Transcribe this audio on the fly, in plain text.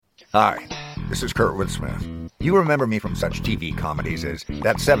Hi, this is Kurtwood Smith. You remember me from such TV comedies as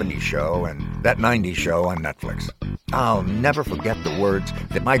That 70s Show and That 90s Show on Netflix. I'll never forget the words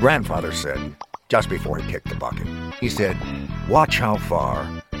that my grandfather said just before he kicked the bucket. He said, "Watch how far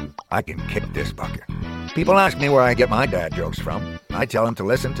I can kick this bucket." People ask me where I get my dad jokes from. I tell them to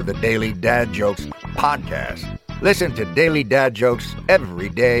listen to the Daily Dad Jokes podcast. Listen to Daily Dad Jokes every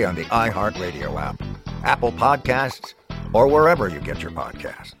day on the iHeartRadio app, Apple Podcasts, or wherever you get your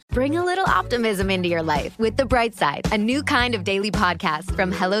podcasts. Bring a little optimism into your life with The Bright Side, a new kind of daily podcast from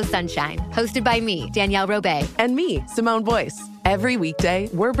Hello Sunshine, hosted by me, Danielle Robay. And me, Simone Boyce. Every weekday,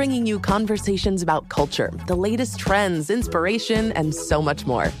 we're bringing you conversations about culture, the latest trends, inspiration, and so much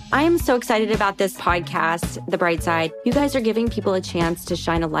more. I am so excited about this podcast, The Bright Side. You guys are giving people a chance to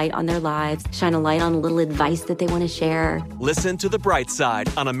shine a light on their lives, shine a light on a little advice that they want to share. Listen to The Bright Side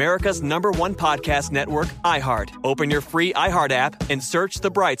on America's #1 podcast network, iHeart. Open your free iHeart app and search The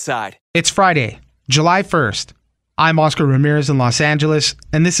Bright Side. It's Friday, July 1st. I'm Oscar Ramirez in Los Angeles,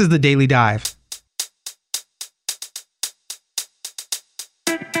 and this is the Daily Dive.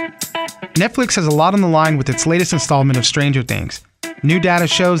 Netflix has a lot on the line with its latest installment of Stranger Things. New data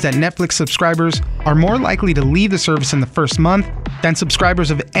shows that Netflix subscribers are more likely to leave the service in the first month than subscribers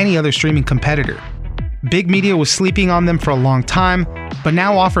of any other streaming competitor. Big media was sleeping on them for a long time, but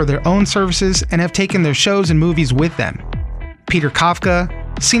now offer their own services and have taken their shows and movies with them. Peter Kafka,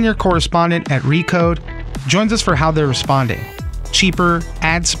 senior correspondent at Recode, joins us for how they're responding. Cheaper,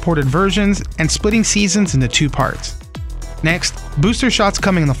 ad-supported versions, and splitting seasons into 2 parts. Next, booster shots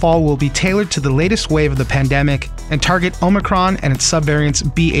coming in the fall will be tailored to the latest wave of the pandemic and target Omicron and its subvariants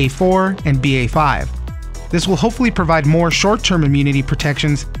BA4 and BA5. This will hopefully provide more short-term immunity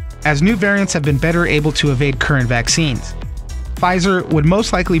protections as new variants have been better able to evade current vaccines. Pfizer would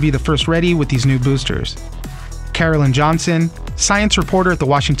most likely be the first ready with these new boosters. Carolyn Johnson, science reporter at The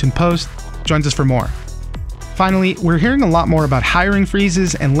Washington Post, joins us for more. Finally, we're hearing a lot more about hiring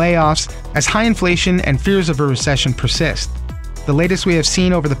freezes and layoffs as high inflation and fears of a recession persist. The latest we have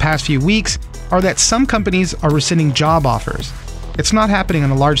seen over the past few weeks are that some companies are rescinding job offers. It's not happening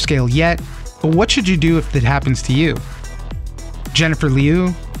on a large scale yet, but what should you do if it happens to you? Jennifer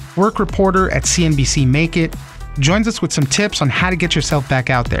Liu, work reporter at CNBC Make It, joins us with some tips on how to get yourself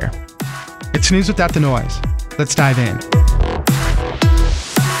back out there. It's news without the noise. Let's dive in.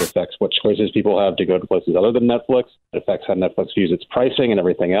 It affects what choices people have to go to places other than Netflix. It affects how Netflix views its pricing and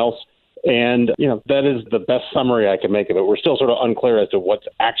everything else. And, that is the best summary I can make of it. We're still sort of unclear as to what's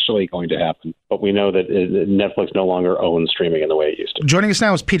actually going to happen. But we know that Netflix no longer owns streaming in the way it used to. Joining us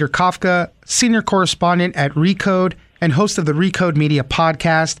now is Peter Kafka, senior correspondent at Recode and host of the Recode Media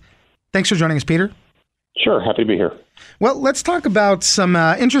podcast. Thanks for joining us, Peter. Sure. Happy to be here. Well, let's talk about some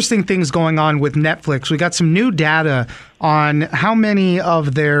interesting things going on with Netflix. We got some new data on how many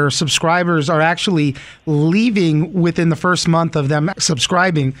of their subscribers are actually leaving within the first month of them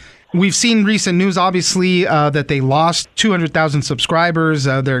subscribing. We've seen recent news, obviously, that they lost 200,000 subscribers.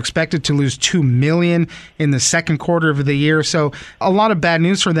 They're expected to lose 2 million in the second quarter of the year. So a lot of bad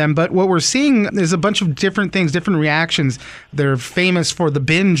news for them. But what we're seeing is a bunch of different things, different reactions. They're famous for the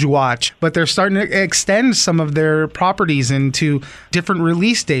binge watch, but they're starting to extend some of their properties into different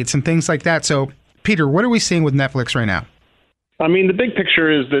release dates and things like that. So, Peter, what are we seeing with Netflix right now? I mean, the big picture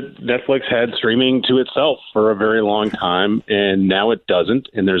is that Netflix had streaming to itself for a very long time, and now it doesn't,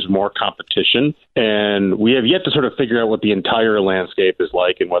 and there's more competition. And we have yet to sort of figure out what the entire landscape is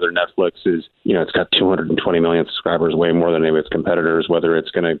like and whether Netflix is, it's got 220 million subscribers, way more than any of its competitors, whether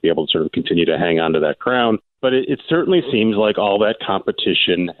it's going to be able to sort of continue to hang on to that crown. But it certainly seems like all that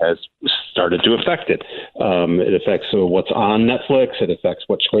competition has started to affect it. It affects what's on Netflix. It affects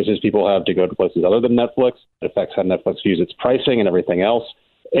what choices people have to go to places other than Netflix. It affects how Netflix views its pricing and everything else.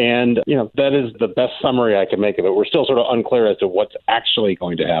 And, that is the best summary I can make of it. We're still sort of unclear as to what's actually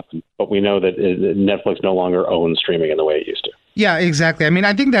going to happen. But we know that Netflix no longer owns streaming in the way it used to. Yeah, exactly. I mean,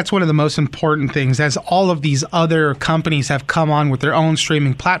 I think that's one of the most important things as all of these other companies have come on with their own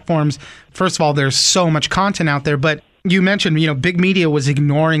streaming platforms. First of all, there's so much content out there, but you mentioned, big media was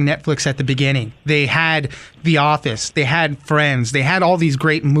ignoring Netflix at the beginning. They had The Office, they had Friends, they had all these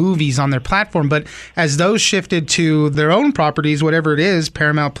great movies on their platform. But as those shifted to their own properties, whatever it is,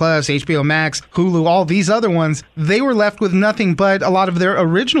 Paramount Plus, HBO Max, Hulu, all these other ones, they were left with nothing but a lot of their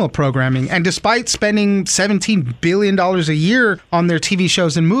original programming. And despite spending $17 billion a year on their TV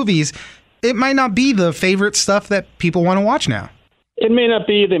shows and movies, it might not be the favorite stuff that people want to watch now. It may not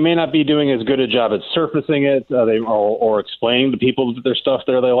be. They may not be doing as good a job at surfacing it or explaining to people that there's stuff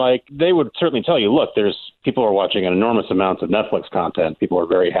there they like. They would certainly tell you, look, there's people are watching an enormous amounts of Netflix content. People are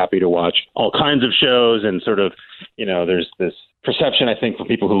very happy to watch all kinds of shows and sort of, there's this perception, I think, for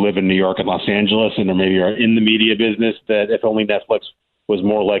people who live in New York and Los Angeles and or maybe are in the media business that if only Netflix was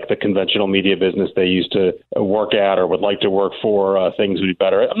more like the conventional media business they used to work at or would like to work for, things would be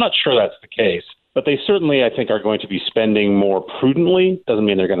better. I'm not sure that's the case. But they certainly, I think, are going to be spending more prudently. Doesn't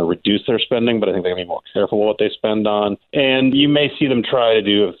mean they're going to reduce their spending, but I think they're going to be more careful with what they spend on. And you may see them try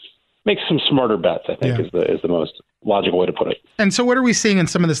to make some smarter bets, I think, is the most logical way to put it. And so what are we seeing in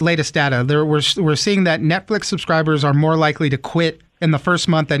some of this latest data? We're seeing that Netflix subscribers are more likely to quit in the first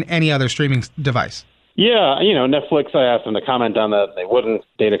month than any other streaming device. Yeah, Netflix, I asked them to comment on that. They wouldn't.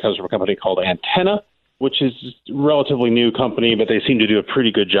 Data comes from a company called Antenna, which is a relatively new company, but they seem to do a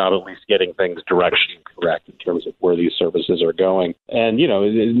pretty good job at least getting things directionally correct in terms of where these services are going. And,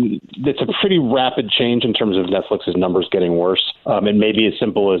 it's a pretty rapid change in terms of Netflix's numbers getting worse. It may be as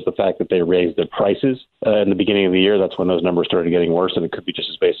simple as the fact that they raised their prices in the beginning of the year. That's when those numbers started getting worse. And it could be just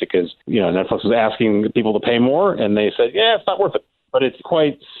as basic as, Netflix was asking people to pay more, and they said, yeah, it's not worth it. But it's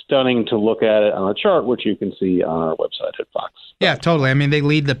quite stunning to look at it on a chart, which you can see on our website at Fox. Yeah, totally. I mean, they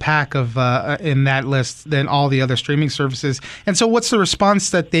lead the pack of in that list than all the other streaming services. And so what's the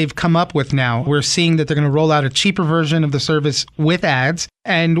response that they've come up with now? We're seeing that they're going to roll out a cheaper version of the service with ads.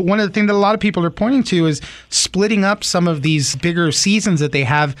 And one of the things that a lot of people are pointing to is splitting up some of these bigger seasons that they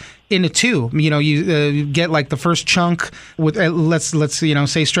have into two. You get like the first chunk with let's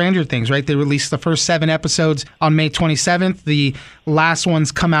say Stranger Things, right? They released the first 7 episodes on May 27th. The last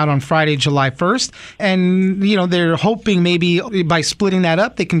ones come out on Friday, July 1st. And they're hoping maybe by splitting that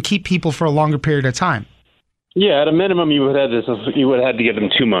up, they can keep people for a longer period of time. Yeah, at a minimum, you would have had to give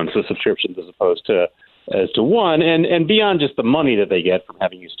them 2 months of subscriptions as opposed to one. And beyond just the money that they get from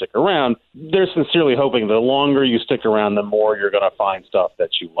having you stick around, they're sincerely hoping the longer you stick around, the more you're going to find stuff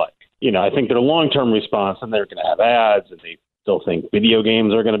that you like. I think their long-term response, and they're going to have ads, and they still think video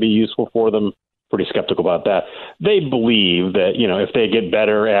games are going to be useful for them. Pretty skeptical about that. They believe that, if they get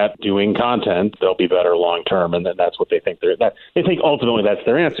better at doing content, they'll be better long-term, and that's what they think. They think ultimately that's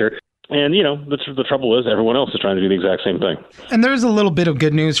their answer. And, the trouble is everyone else is trying to do the exact same thing. And there's a little bit of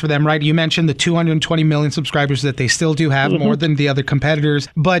good news for them, right? You mentioned the 220 million subscribers that they still do have, more than the other competitors.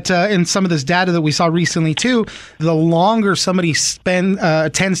 But in some of this data that we saw recently, too, the longer somebody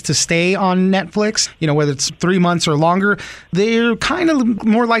tends to stay on Netflix, whether it's 3 months or longer, they're kind of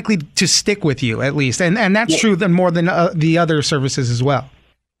more likely to stick with you, at least. And that's true more than the other services as well.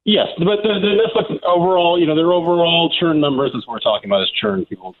 Yes, but the Netflix overall, their overall churn numbers, that's what we're talking about, is churn,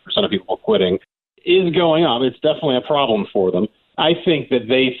 percent of people quitting, is going up. It's definitely a problem for them. I think that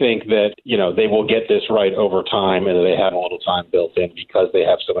they think that, they will get this right over time and that they have a little time built in because they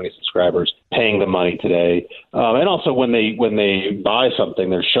have so many subscribers paying the money today. And also when they buy something,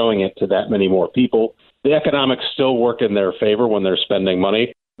 they're showing it to that many more people. The economics still work in their favor when they're spending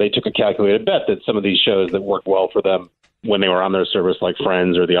money. They took a calculated bet that some of these shows that worked well for them when they were on their service, like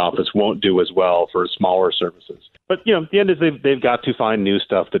Friends or The Office, won't do as well for smaller services. But, the end is they've got to find new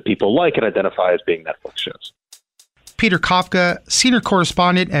stuff that people like and identify as being Netflix shows. Peter Kafka, senior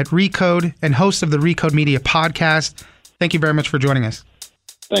correspondent at Recode and host of the Recode Media podcast. Thank you very much for joining us.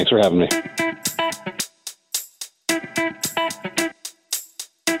 Thanks for having me.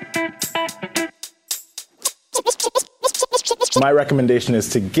 My recommendation is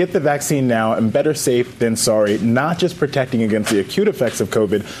to get the vaccine now, and better safe than sorry, not just protecting against the acute effects of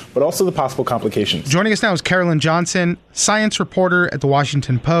COVID, but also the possible complications. Joining us now is Carolyn Johnson, science reporter at The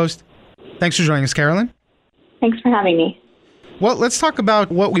Washington Post. Thanks for joining us, Carolyn. Thanks for having me. Well, let's talk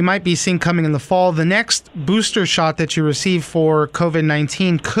about what we might be seeing coming in the fall. The next booster shot that you receive for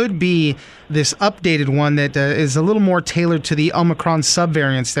COVID-19 could be this updated one that is a little more tailored to the Omicron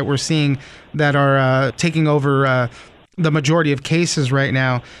subvariants that we're seeing that are taking over the majority of cases right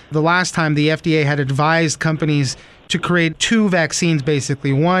now. The last time the FDA had advised companies to create 2 vaccines,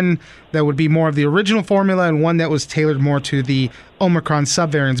 basically. One that would be more of the original formula and one that was tailored more to the Omicron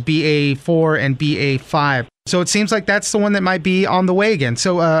subvariants, BA4 and BA5. So it seems like that's the one that might be on the way again.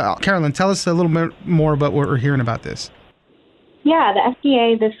 So, Carolyn, tell us a little bit more about what we're hearing about this. Yeah, the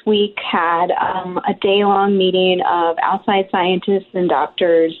FDA this week had a day-long meeting of outside scientists and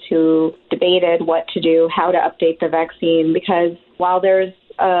doctors who debated what to do, how to update the vaccine, because while there's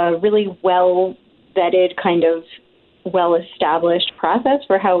a really well-vetted kind of well-established process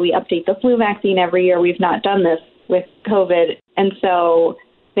for how we update the flu vaccine every year, we've not done this with COVID. And so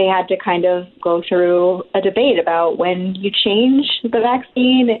they had to kind of go through a debate about when you change the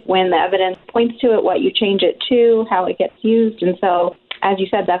vaccine, when the evidence points to it, what you change it to, how it gets used. And so, as you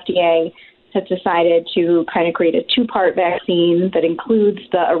said, the FDA has decided to kind of create a 2-part vaccine that includes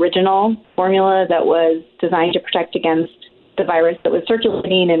the original formula that was designed to protect against the virus that was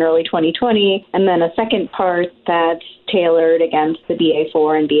circulating in early 2020, and then a second part that's tailored against the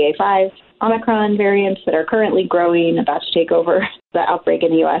BA4 and BA5 Omicron variants that are currently growing, about to take over the outbreak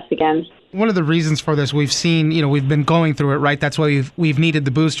in the U.S. again. One of the reasons for this, we've seen, we've been going through it, right? That's why we've needed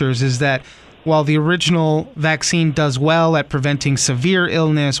the boosters, is that while the original vaccine does well at preventing severe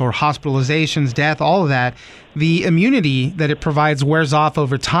illness or hospitalizations, death, all of that, the immunity that it provides wears off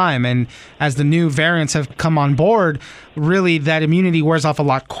over time. And as the new variants have come on board, really that immunity wears off a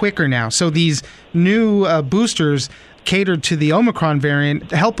lot quicker now. So these new boosters catered to the Omicron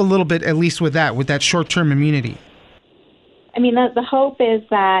variant help a little bit, at least with that short-term immunity. I mean, the hope is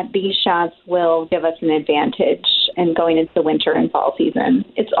that these shots will give us an advantage in going into the winter and fall season.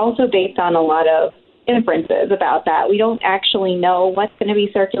 It's also based on a lot of inferences about that. We don't actually know what's going to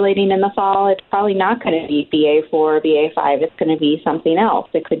be circulating in the fall. It's probably not going to be BA4 or BA5. It's going to be something else.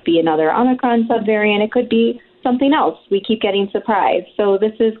 It could be another Omicron subvariant. It could be something else. We keep getting surprised. So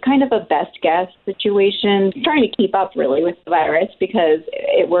this is kind of a best guess situation, trying to keep up really with the virus because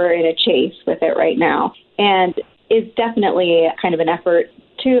we're in a chase with it right now. And is definitely kind of an effort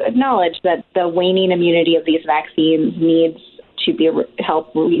to acknowledge that the waning immunity of these vaccines needs to be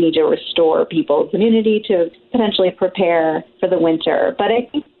help. We need to restore people's immunity to potentially prepare for the winter. But I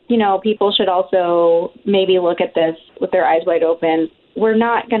think, people should also maybe look at this with their eyes wide open. We're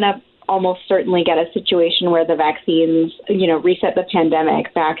not going to almost certainly get a situation where the vaccines, reset the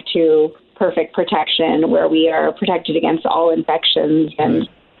pandemic back to perfect protection, where we are protected against all infections and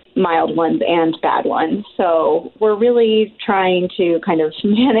mild ones and bad ones. So we're really trying to kind of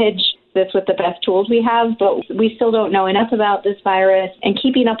manage this with the best tools we have, but we still don't know enough about this virus, and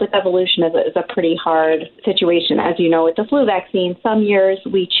keeping up with evolution is a pretty hard situation. As you know, with the flu vaccine, some years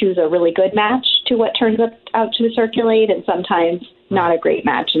we choose a really good match to what turns out to circulate, and sometimes not a great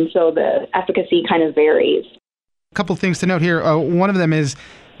match, and so the efficacy kind of varies. A couple things to note here. One of them is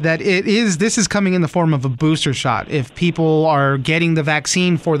that this is coming in the form of a booster shot. If people are getting the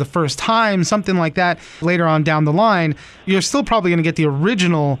vaccine for the first time, something like that, later on down the line, you're still probably going to get the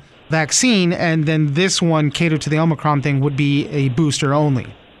original vaccine, and then this one catered to the Omicron thing would be a booster only.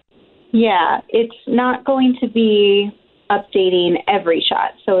 Yeah, it's not going to be updating every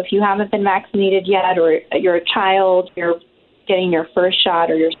shot. So if you haven't been vaccinated yet, or you're a child, you're getting your first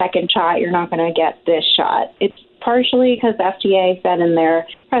shot or your second shot, you're not going to get this shot. It's partially because the FDA said in their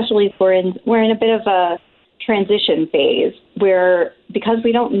press release we're in a bit of a transition phase where, because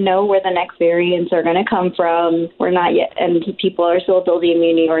we don't know where the next variants are going to come from, we're not yet, and people are still building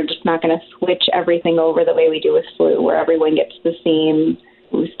immunity. We're just not going to switch everything over the way we do with flu, where everyone gets the same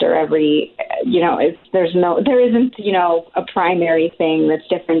booster every, there isn't, a primary thing that's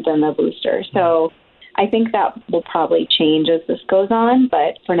different than the booster. So I think that will probably change as this goes on,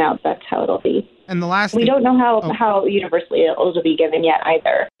 but for now, that's how it'll be. And the last we don't know how universally it'll be given yet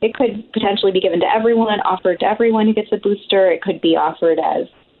either. It could potentially be given to everyone, offered to everyone who gets a booster. It could be offered as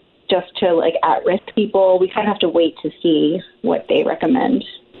just to at-risk people. We kind of have to wait to see what they recommend.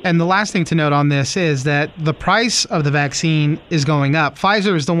 And the last thing to note on this is that the price of the vaccine is going up.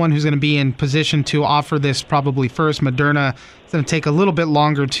 Pfizer is the one who's going to be in position to offer this probably first. Moderna is going to take a little bit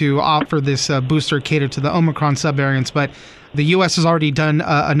longer to offer this booster catered to the Omicron subvariants. But the U.S. has already done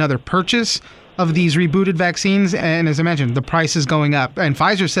another purchase of these rebooted vaccines. And as I mentioned, the price is going up. And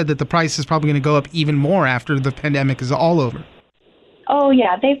Pfizer said that the price is probably going to go up even more after the pandemic is all over. Oh,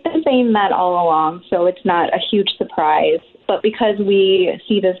 yeah. They've been saying that all along, so it's not a huge surprise. But because we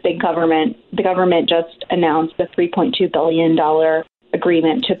see this big government, the government just announced a $3.2 billion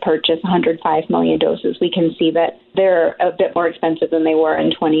agreement to purchase 105 million doses. We can see that they're a bit more expensive than they were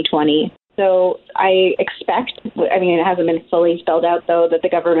in 2020. So I expect, it hasn't been fully spelled out, though, that the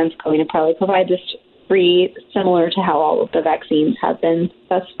government's going to probably provide this free, similar to how all of the vaccines have been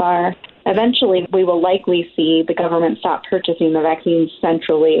thus far. Eventually, we will likely see the government stop purchasing the vaccines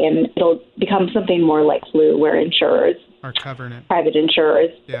centrally, and it'll become something more like flu, where insurers are covering it. Private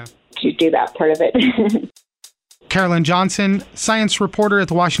insurers to do that part of it. Carolyn Johnson, science reporter at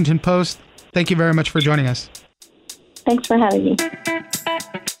The Washington Post. Thank you very much for joining us. Thanks for having me.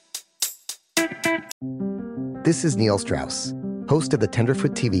 This is Neil Strauss, host of the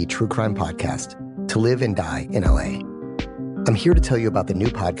Tenderfoot TV True Crime podcast, To Live and Die in LA. I'm here to tell you about the new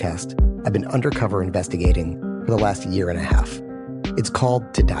podcast I've been undercover investigating for the last year and a half. It's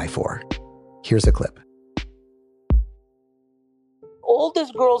called To Die For. Here's a clip. All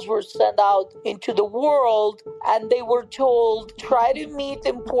these girls were sent out into the world and they were told, try to meet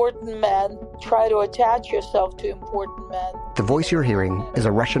important men, try to attach yourself to important men. The voice you're hearing is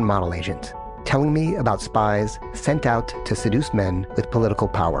a Russian model agent telling me about spies sent out to seduce men with political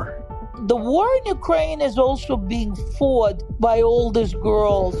power. The war in Ukraine is also being fought by all these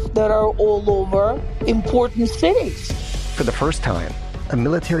girls that are all over important cities. For the first time, a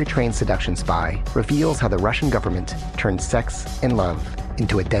military-trained seduction spy reveals how the Russian government turned sex and love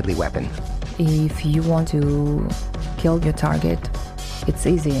into a deadly weapon. If you want to kill your target, it's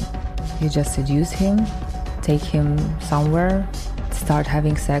easy. You just seduce him, take him somewhere, start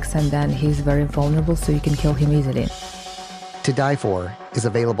having sex, and then he's very vulnerable, so you can kill him easily. To Die For is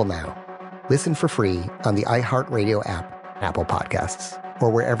available now. Listen for free on the iHeartRadio app, Apple Podcasts, or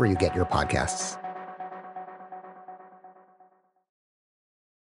wherever you get your podcasts.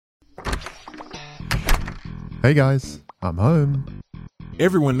 Hey guys, I'm home.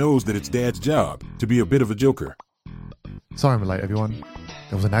 Everyone knows that it's Dad's job to be a bit of a joker. Sorry I'm late, everyone.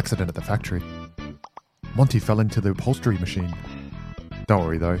 There was an accident at the factory. Monty fell into the upholstery machine. Don't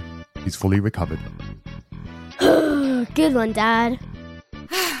worry though, he's fully recovered. Good one, Dad.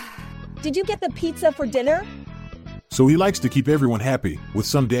 Did you get the pizza for dinner? So he likes to keep everyone happy with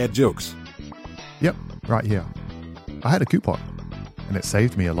some dad jokes. Yep, right here. I had a coupon, and it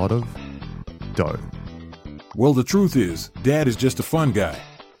saved me a lot of dough. Well, the truth is, Dad is just a fun guy.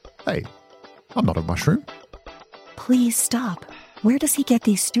 Hey, I'm not a mushroom. Please stop. Where does he get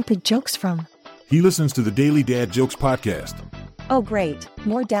these stupid jokes from? He listens to the Daily Dad Jokes podcast. Oh, great.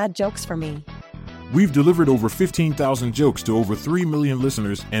 More dad jokes for me. We've delivered over 15,000 jokes to over 3 million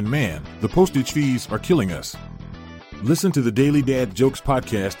listeners, and man, the postage fees are killing us. Listen to the Daily Dad Jokes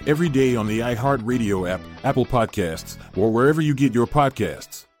podcast every day on the iHeartRadio app, Apple Podcasts, or wherever you get your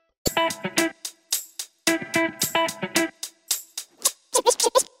podcasts.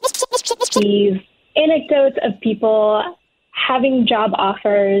 These anecdotes of people having job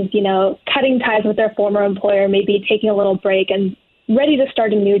offers, cutting ties with their former employer, maybe taking a little break and ready to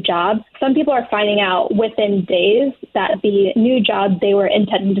start a new job. Some people are finding out within days that the new job they were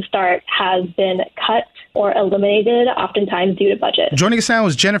intending to start has been cut or eliminated, oftentimes due to budget. Joining us now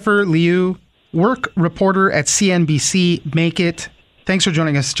is Jennifer Liu, work reporter at CNBC Make It. Thanks for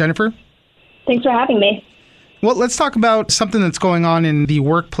joining us, Jennifer. Thanks for having me. Well, let's talk about something that's going on in the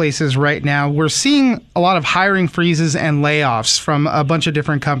workplaces right now. We're seeing a lot of hiring freezes and layoffs from a bunch of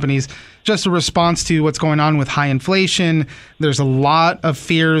different companies, just a response to what's going on with high inflation. There's a lot of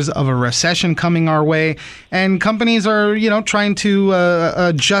fears of a recession coming our way, and companies are, trying to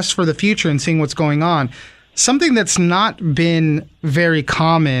adjust for the future and seeing what's going on. Something that's not been very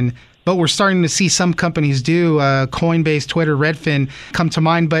common, but we're starting to see some companies do, Coinbase, Twitter, Redfin come to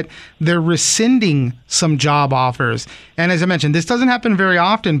mind, but they're rescinding some job offers. And as I mentioned, this doesn't happen very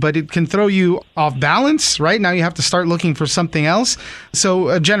often, but it can throw you off balance, right? Now you have to start looking for something else.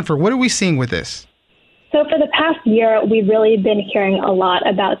 So, Jennifer, what are we seeing with this? So for the past year, we've really been hearing a lot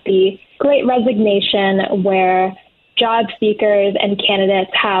about the Great Resignation, where job seekers and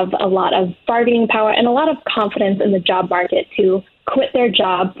candidates have a lot of bargaining power and a lot of confidence in the job market to quit their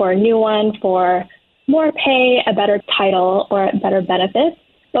job for a new one, for more pay, a better title, or better benefits.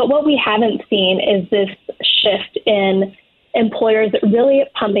 But what we haven't seen is this shift in employers really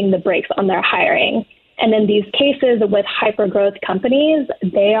pumping the brakes on their hiring. And in these cases with hyper-growth companies,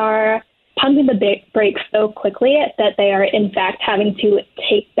 they are pumping the brakes so quickly that they are in fact having to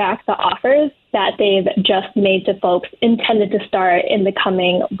take back the offers that they've just made to folks intended to start in the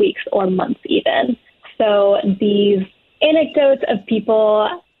coming weeks or months even. So these anecdotes of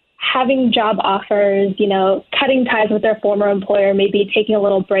people having job offers, cutting ties with their former employer, maybe taking a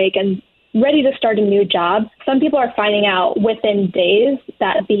little break and ready to start a new job. Some people are finding out within days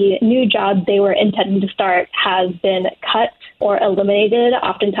that the new job they were intending to start has been cut or eliminated,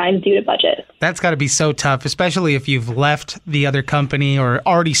 oftentimes due to budget. That's got to be so tough, especially if you've left the other company or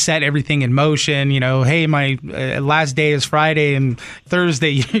already set everything in motion. Hey, my last day is Friday, and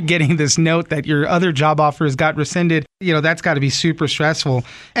Thursday you're getting this note that your other job offers got rescinded. That's got to be super stressful.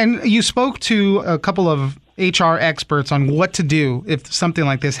 And you spoke to a couple of HR experts on what to do if something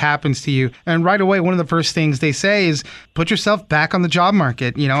like this happens to you. And right away, one of the first things they say is put yourself back on the job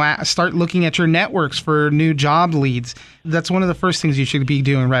market. Start looking at your networks for new job leads. That's one of the first things you should be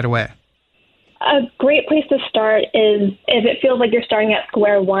doing right away. A great place to start is, if it feels like you're starting at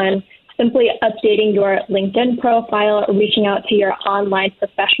square one, simply updating your LinkedIn profile, reaching out to your online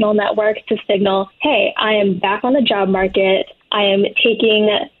professional network to signal, hey, I am back on the job market. I am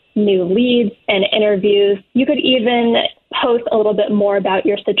taking new leads and interviews. You could even post a little bit more about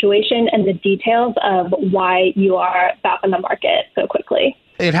your situation and the details of why you are back on the market so quickly.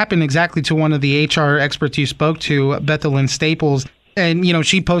 It happened exactly to one of the HR experts you spoke to, Bethel Staples. And,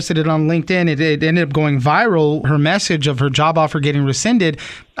 she posted it on LinkedIn. It ended up going viral. Her message of her job offer getting rescinded,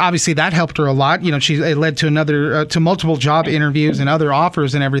 obviously that helped her a lot. It led to to multiple job interviews and other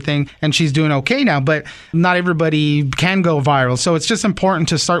offers and everything. And she's doing okay now, but not everybody can go viral. So it's just important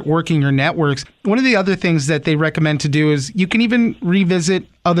to start working your networks. One of the other things that they recommend to do is you can even revisit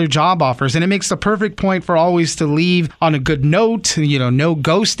other job offers. And it makes the perfect point for always to leave on a good note, no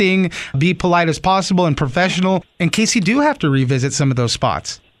ghosting, be polite as possible and professional in case you do have to revisit some of those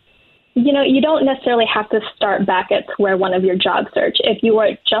spots. You don't necessarily have to start back at square one of your job search. If you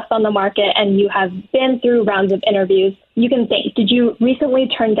are just on the market and you have been through rounds of interviews, you can think, did you recently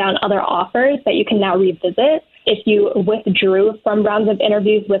turn down other offers that you can now revisit? If you withdrew from rounds of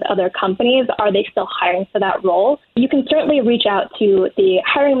interviews with other companies, are they still hiring for that role? You can certainly reach out to the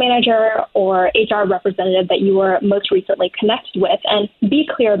hiring manager or HR representative that you were most recently connected with and be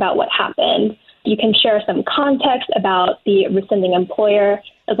clear about what happened. You can share some context about the rescinding employer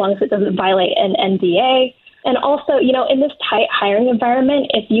as long as it doesn't violate an NDA. And also, in this tight hiring environment,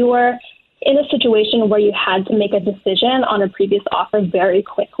 if you were in a situation where you had to make a decision on a previous offer very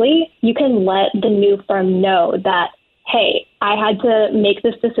quickly, you can let the new firm know that, hey, I had to make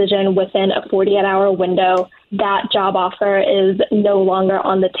this decision within a 48-hour window. That job offer is no longer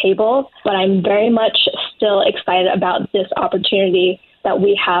on the table, but I'm very much still excited about this opportunity that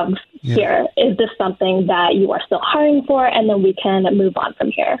we have here. Is this something that you are still hiring for? And then we can move on from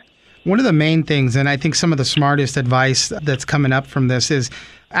here. One of the main things, and I think some of the smartest advice that's coming up from this, is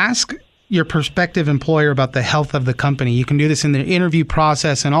ask your prospective employer about the health of the company. You can do this in the interview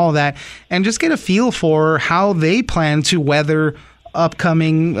process and all that, and just get a feel for how they plan to weather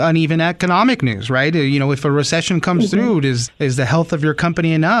upcoming uneven economic news, right? If a recession comes through, is the health of your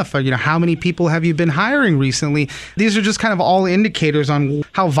company enough? Or, how many people have you been hiring recently? These are just kind of all indicators on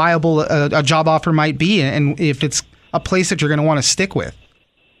how viable a job offer might be and if it's a place that you're going to want to stick with.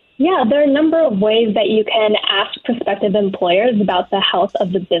 Yeah, there are a number of ways that you can ask prospective employers about the health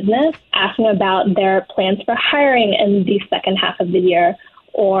of the business, asking about their plans for hiring in the second half of the year,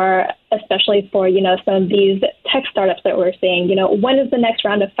 or especially for, some of these tech startups that we're seeing, when is the next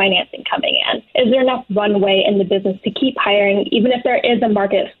round of financing coming in? Is there enough runway in the business to keep hiring, even if there is a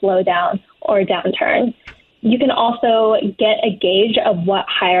market slowdown or a downturn? You can also get a gauge of what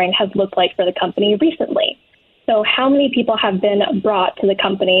hiring has looked like for the company recently. So how many people have been brought to the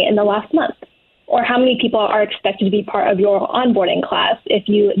company in the last month? Or how many people are expected to be part of your onboarding class if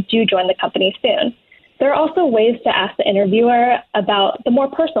you do join the company soon? There are also ways to ask the interviewer about the more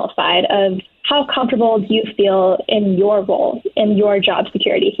personal side of how comfortable do you feel in your role, in your job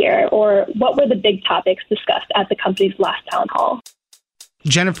security here, or what were the big topics discussed at the company's last town hall?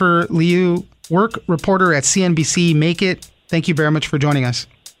 Jennifer Liu, work reporter at CNBC Make It. Thank you very much for joining us.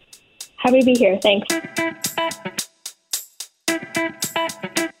 Happy to be here. Thanks.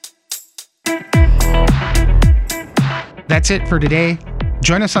 That's it for today.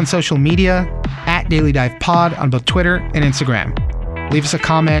 Join us on social media at Daily Dive Pod on both Twitter and Instagram. Leave us a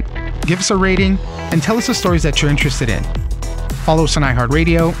comment, give us a rating, and tell us the stories that you're interested in. Follow us on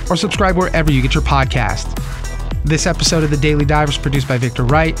iHeartRadio or subscribe wherever you get your podcast. This episode of The Daily Dive was produced by Victor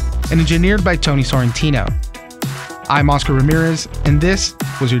Wright and engineered by Tony Sorrentino. I'm Oscar Ramirez, and this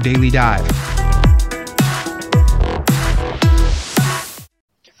was your Daily Dive.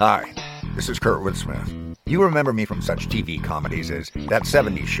 Hi, this is Kurtwood Smith. You remember me from such TV comedies as That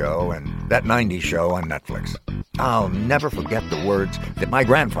 70s Show and That 90s Show on Netflix. I'll never forget the words that my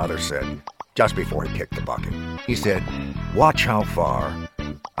grandfather said just before he kicked the bucket. He said, "Watch how far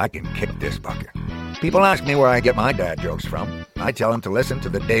I can kick this bucket." People ask me where I get my dad jokes from. I tell them to listen to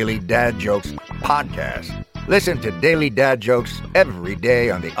the Daily Dad Jokes podcast. Listen to Daily Dad Jokes every day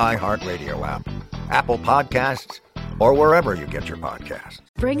on the iHeartRadio app, Apple Podcasts, or wherever you get your podcasts.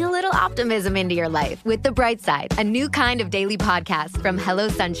 Bring a little optimism into your life with The Bright Side, a new kind of daily podcast from Hello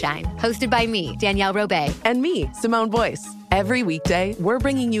Sunshine, hosted by me, Danielle Robay. And me, Simone Boyce. Every weekday, we're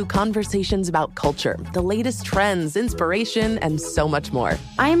bringing you conversations about culture, the latest trends, inspiration, and so much more.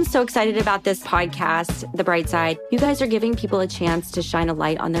 I am so excited about this podcast, The Bright Side. You guys are giving people a chance to shine a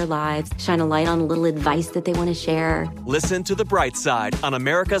light on their lives, shine a light on a little advice that they want to share. Listen to The Bright Side on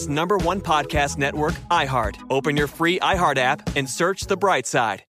America's #1 podcast network, iHeart. Open your free iHeart app and search The Bright Side.